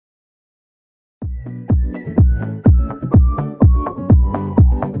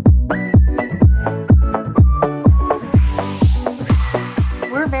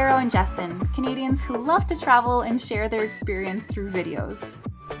and Justin, Canadians who love to travel and share their experience through videos.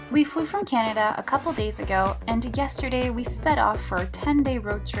 We flew from Canada a couple days ago, and yesterday we set off for a 10-day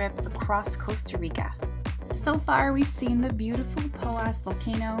road trip across Costa Rica. So far, we've seen the beautiful Poas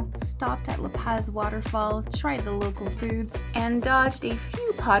volcano, stopped at La Paz waterfall, tried the local foods, and dodged a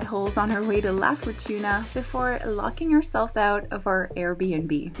few potholes on our way to La Fortuna before locking ourselves out of our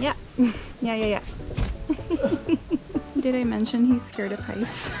Airbnb. Yeah. Did I mention he's scared of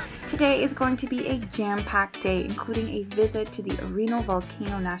heights? Today is going to be a jam-packed day, including a visit to the Arenal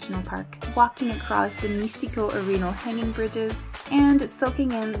Volcano National Park, walking across the Mystico Arenal Hanging Bridges, and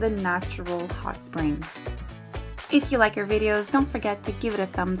soaking in the natural hot springs. If you like our videos, don't forget to give it a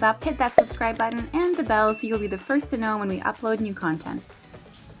thumbs up, hit that subscribe button and the bell so you'll be the first to know when we upload new content.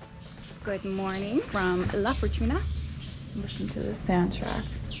 Good morning from La Fortuna. Listen to the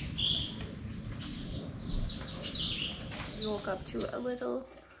soundtrack. We woke up to a little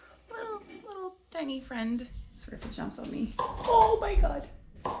tiny friend. Sort of jumps on me. Oh my god.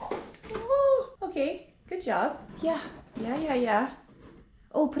 Oh, okay, good job. Yeah.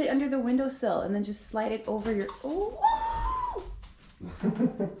 Oh, put it under the windowsill and then just slide it over your... Oh!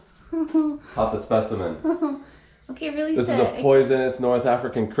 Caught the specimen. Okay, really This sick. is a poisonous North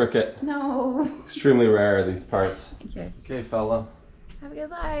African cricket. No. Extremely rare, these parts. Okay. Okay, fella. Have a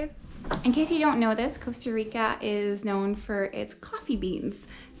good life. In case you don't know this, Costa Rica is known for its coffee beans.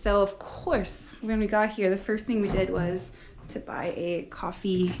 So of course, when we got here, the first thing we did was to buy a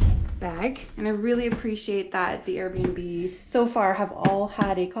coffee bag, and I really appreciate that the Airbnb so far have all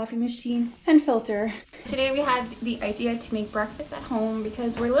had a coffee machine and filter. Today we had the idea to make breakfast at home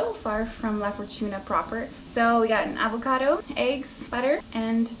because we're a little far from La Fortuna proper. So we got an avocado, eggs, butter,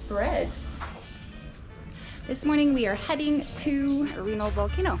 and bread. This morning we are heading to Arenal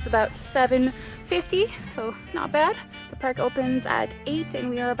Volcano. It's about 7:50, so not bad. The park opens at 8 and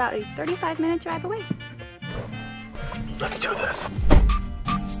we are about a 35-minute drive away. Let's do this.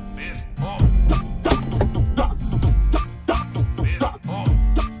 We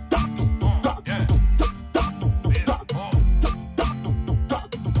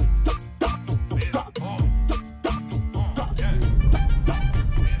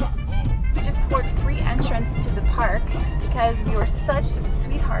just scored free entrance to the park because we were such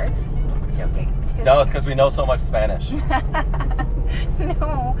sweethearts. I'm joking. No, it's because we know so much Spanish.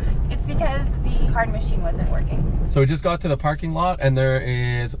 No, it's because the card machine wasn't working. So we just got to the parking lot and there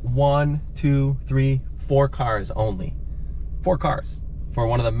is 1, 2, 3, 4 cars only. 4 cars for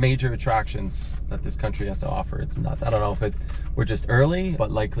one of the major attractions that this country has to offer. It's nuts. I don't know if we're just early,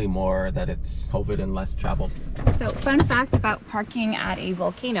 but likely more that it's COVID and less traveled. So fun fact about parking at a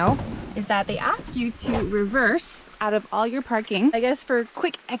volcano is that they ask you to reverse out of all your parking, I guess for a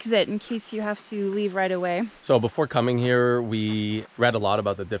quick exit in case you have to leave right away. So before coming here, we read a lot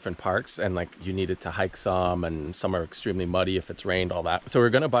about the different parks and like you needed to hike some and some are extremely muddy if it's rained, all that. So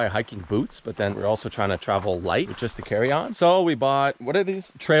we're gonna buy hiking boots, but then we're also trying to travel light just to carry on. So we bought, what are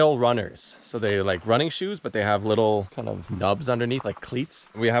these? Trail runners. So they're like running shoes, but they have little kind of nubs underneath, like cleats.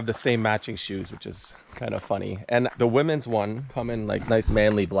 We have the same matching shoes, which is kind of funny. And the women's one come in like nice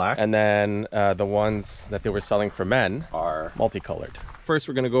manly black, and then the ones that they were selling for men are multicolored. First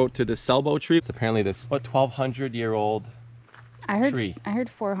we're gonna go to the Selbo tree. It's apparently this 1200-year-old tree. I heard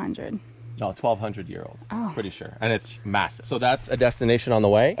 400. No, 1200-year-old. Oh. Pretty sure. And it's massive. So that's a destination on the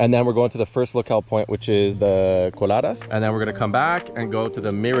way. And then we're going to the first lookout point, which is the Coladas. And then we're gonna come back and go to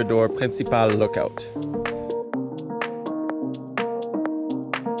the Mirador Principal lookout.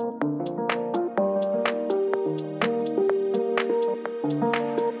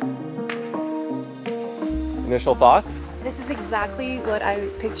 Initial thoughts? This is exactly what I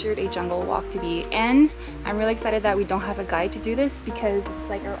pictured a jungle walk to be, and I'm really excited that we don't have a guide to do this because it's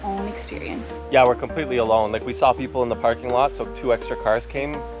like our own experience. Yeah, we're completely alone. Like we saw people in the parking lot, so 2 extra cars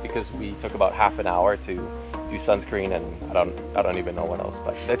came because we took about half an hour to do sunscreen and I don't even know what else.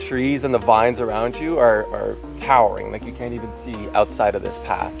 But the trees and the vines around you are towering. Like you can't even see outside of this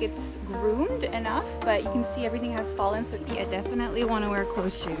path. It's groomed enough, but you can see everything has fallen, so yeah, definitely want to wear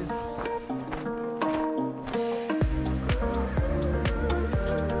closed shoes.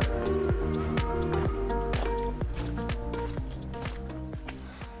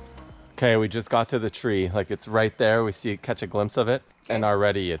 Okay, we just got to the tree. Like it's right there. We catch a glimpse of it, and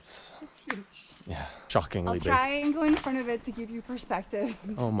already it's huge. Yeah, shockingly big. I'll try and go in front of it to give you perspective.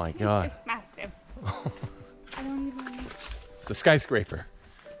 Oh my god. It's massive. I don't even... It's a skyscraper.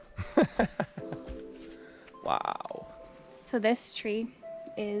 Wow. So this tree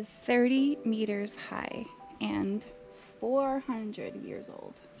is 30 meters high and 400 years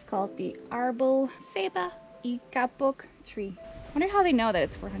old. It's called the Árbol Ceiba y Capok tree. Wonder how they know that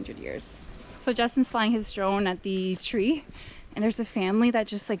it's 400 years. So Justin's flying his drone at the tree, and there's a family that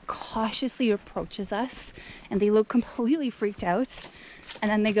just like cautiously approaches us, and they look completely freaked out.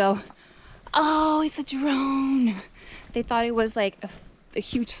 And then they go, "Oh, it's a drone." They thought it was like a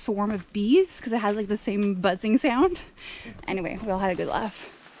huge swarm of bees because it has like the same buzzing sound. Anyway, we all had a good laugh.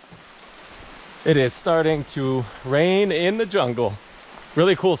 It is starting to rain in the jungle.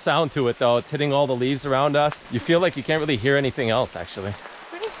 Really cool sound to it though. It's hitting all the leaves around us. You feel like you can't really hear anything else actually.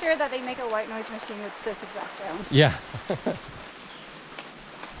 Pretty sure that they make a white noise machine with this exact sound. Yeah.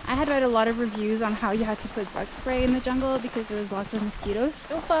 I had read a lot of reviews on how you had to put bug spray in the jungle because there was lots of mosquitoes.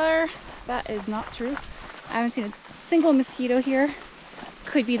 So far, that is not true. I haven't seen a single mosquito here.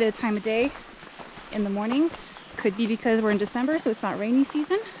 Could be the time of day. It's in the morning. Could be because we're in December, so it's not rainy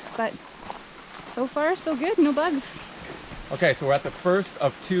season. But so far, so good. No bugs. Okay, so we're at the first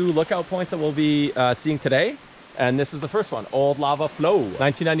of 2 lookout points that we'll be seeing today. And this is the first one, Old Lava Flow.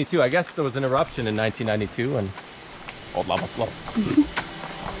 1992, I guess there was an eruption in 1992 and Old Lava Flow.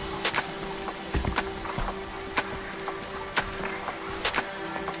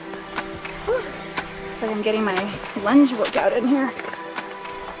 So I'm getting my lunge workout in here.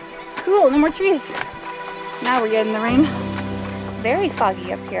 Cool, no more trees. Now we're getting the rain. Very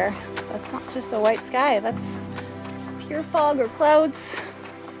foggy up here. That's not just a white sky, that's pure fog or clouds.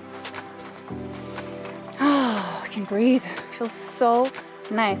 Oh, I can breathe. It feels so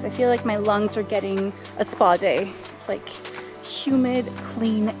nice. I feel like my lungs are getting a spa day. It's like humid,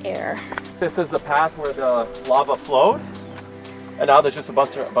 clean air. This is the path where the lava flowed. And now there's just a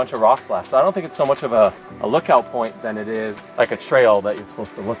bunch of rocks left. So I don't think it's so much of a lookout point than it is like a trail that you're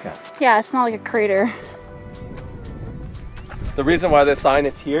supposed to look at. Yeah, it's not like a crater. The reason why this sign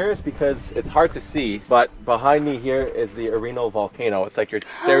is here is because it's hard to see, but behind me here is the Arenal Volcano. It's like your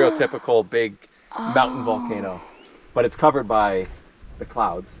stereotypical big mountain volcano, but it's covered by the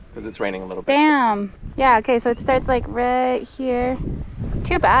clouds because it's raining a little bit. Damn. Yeah, okay, so it starts like right here.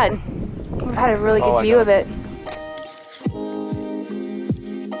 Too bad. We've had a really good view of it.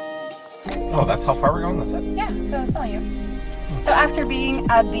 Oh, that's how far we're going? That's it? Yeah, so I'll tell you. So after being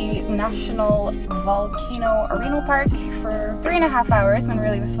at the National Volcano National Park for 3.5 hours, when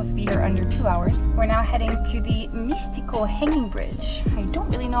really we're supposed to be here under 2 hours, we're now heading to the Mystico Hanging Bridge. I don't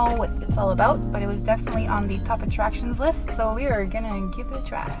really know what it's all about, but it was definitely on the top attractions list, so we are gonna give it a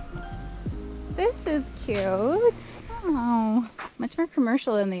try. This is cute. Oh, much more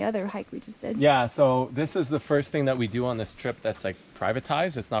commercial than the other hike we just did. Yeah, so this is the first thing that we do on this trip that's like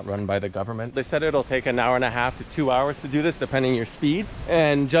privatized. It's not run by the government. They said it'll take 1.5 to 2 hours to do this, depending on your speed.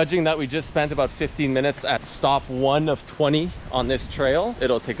 And judging that we just spent about 15 minutes at stop 1 of 20 on this trail,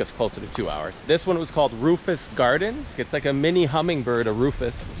 it'll take us closer to 2 hours. This one was called Rufus Gardens. It's like a mini hummingbird, a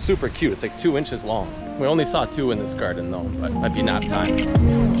rufus. It's super cute. It's like 2 inches long. We only saw 2 in this garden though, but might be nap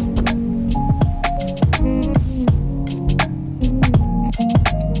time.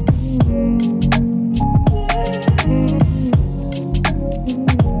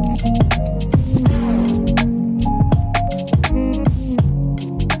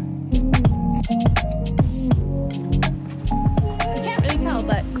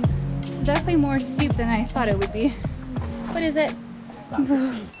 More steep than I thought it would be. What is it?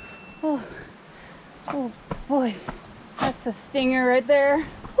 Oh, oh boy, that's a stinger right there.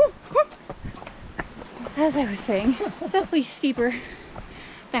 As I was saying, it's definitely steeper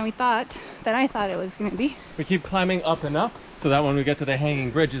than we thought, that I thought it was going to be. We keep climbing up and up so that when we get to the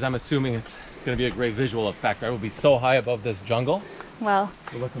hanging bridges, I'm assuming it's going to be a great visual effect. I will be so high above this jungle. Well,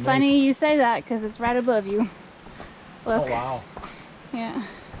 funny you say that because it's right above you. Look. Oh wow. Yeah.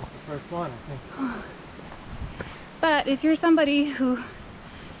 First one, I think. But if you're somebody who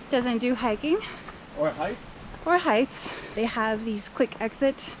doesn't do hiking or heights, they have these quick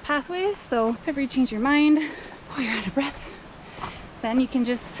exit pathways. So if ever you change your mind or you're out of breath, then you can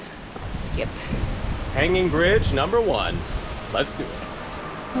just skip. Hanging bridge number 1. Let's do it.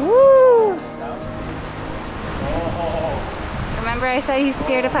 Woo! Oh. Remember I said he's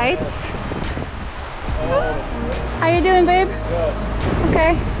scared of heights? Oh. How you doing, babe? Good.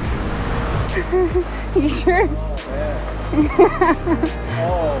 Okay. You sure? Oh, man.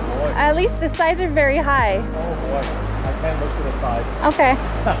 Oh, boy. At least the sides are very high. Oh, boy. I can't look to the sides. Okay.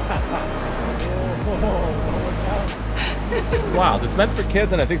 It's wild. It's meant for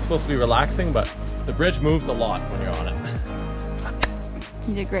kids and I think it's supposed to be relaxing, but the bridge moves a lot when you're on it.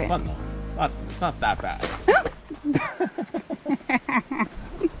 You did great. Fun though. It's not that bad.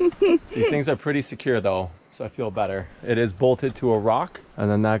 These things are pretty secure though, so I feel better. It is bolted to a rock and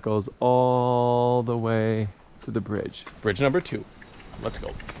then that goes all the way to the bridge. Bridge number 2. let's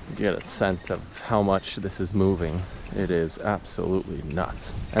go. Get a sense of how much this is moving. It is absolutely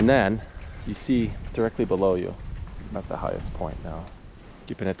nuts. And then you see directly below you at the highest point now,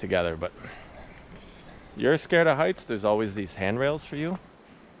 keeping it together. But if you're scared of heights, there's always these handrails for you.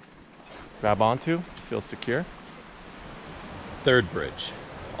 Grab onto, feel secure. Third bridge.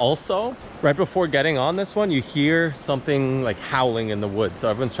 Also, right before getting on this one, you hear something like howling in the woods. So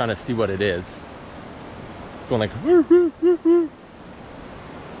everyone's trying to see what it is. It's going like, woo, woo, woo, woo.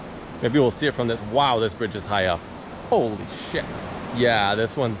 Maybe we'll see it from this. Wow, this bridge is high up. Holy shit. Yeah,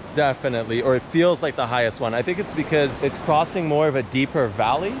 this one's definitely, or it feels like the highest one. I think it's because it's crossing more of a deeper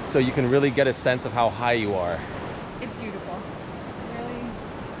valley, so you can really get a sense of how high you are. It's beautiful. Really?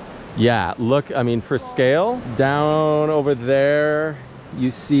 Yeah, look, I mean, for scale, down over there, you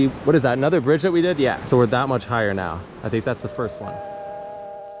see, what is that, another bridge that we did? Yeah, so we're that much higher now. I think that's the first one.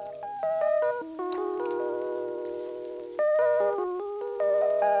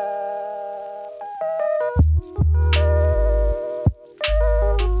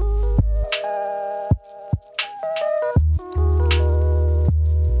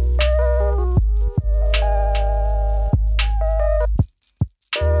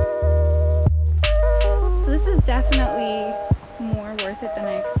 Definitely more worth it than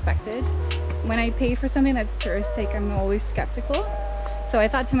I expected. When I pay for something that's touristic, I'm always skeptical. So I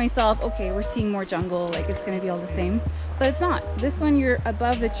thought to myself, okay, we're seeing more jungle, like it's gonna be all the same. But it's not. This one, you're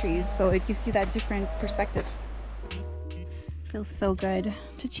above the trees, so it gives you that different perspective. Feels so good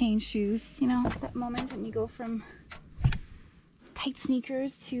to change shoes, you know, that moment when you go from tight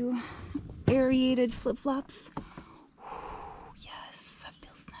sneakers to aerated flip-flops. Yes, that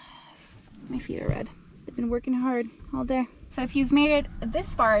feels nice. My feet are red. They've been working hard all day. So if you've made it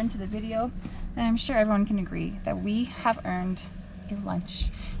this far into the video, then I'm sure everyone can agree that we have earned a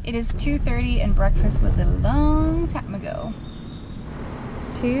lunch. It is 2:30 and breakfast was a long time ago.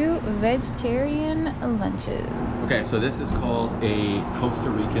 2 vegetarian lunches. Okay, so this is called a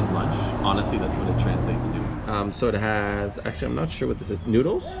Costa Rican lunch. Honestly, that's what it translates to. So it has, actually I'm not sure what this is,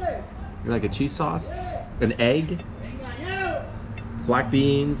 noodles, like a cheese sauce, an egg, black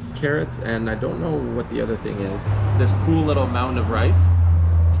beans, carrots, and I don't know what the other thing is. This cool little mountain of rice,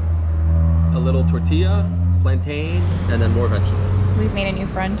 a little tortilla, plantain, and then more vegetables. We've made a new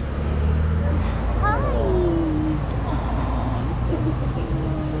friend. Hi!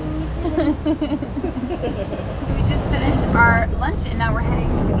 We just finished our lunch and now we're heading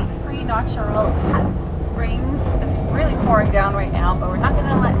to the free natural hot springs. It's really pouring down right now, but we're not going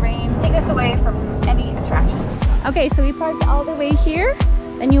to let rain take us away from any attraction. Okay, so we parked all the way here,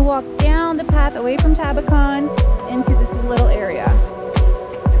 then you walk down the path away from Tabacon into this little area.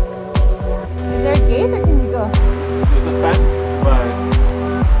 Is there a gate or can we go? There's a fence, but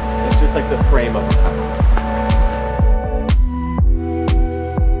it's just like the frame of the path.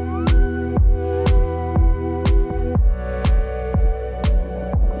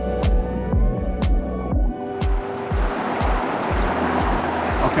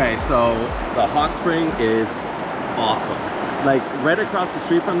 Okay, so the hot spring is awesome. Like right across the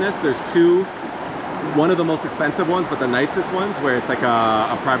street from this, there's two, one of the most expensive ones, but the nicest ones, where it's like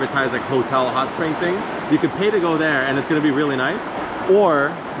a privatized like hotel hot spring thing. You can pay to go there and it's gonna be really nice.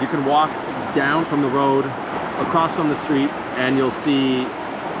 Or you can walk down from the road, across from the street, and you'll see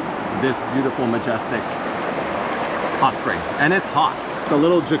this beautiful, majestic hot spring. And it's hot. The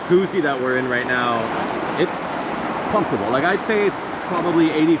little jacuzzi that we're in right now, it's comfortable. Like I'd say it's probably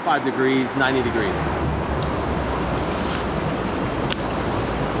 85 degrees, 90 degrees.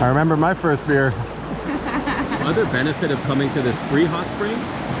 I remember my first beer. Other benefit of coming to this free hot spring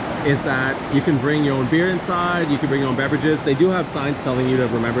is that you can bring your own beer inside, you can bring your own beverages. They do have signs telling you to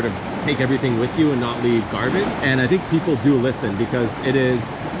remember to take everything with you and not leave garbage. And I think people do listen because it is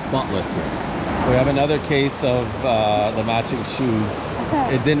spotless here. We have another case of the matching shoes.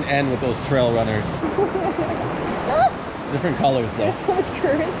 Okay. It didn't end with those trail runners. Different colors though. There's so much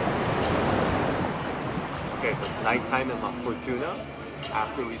current. Okay, so it's nighttime in La Fortuna.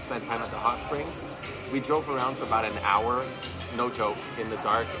 After we spent time at the hot springs, we drove around for about an hour, no joke, in the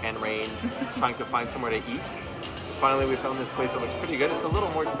dark and rain, trying to find somewhere to eat. Finally, we found this place that looks pretty good. It's a little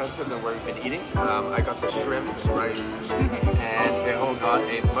more expensive than where we've been eating. I got the shrimp and rice, and Vero got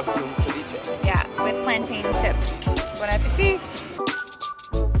a mushroom ceviche. Yeah, with plantain chips. Bon appetit!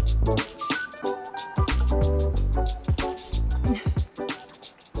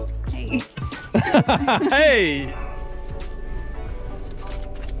 Hey! Hey!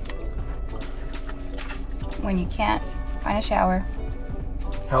 When you can't find a shower.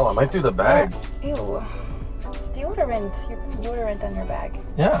 Hell, I might do the bag. Ew. It's deodorant. You're putting deodorant on your bag.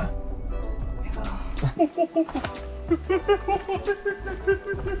 Yeah. This is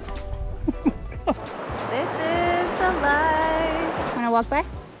the life. Wanna walk by?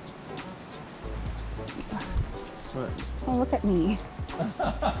 What? Oh, look at me.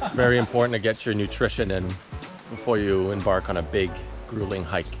 Very important to get your nutrition in before you embark on a big, grueling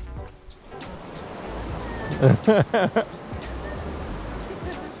hike.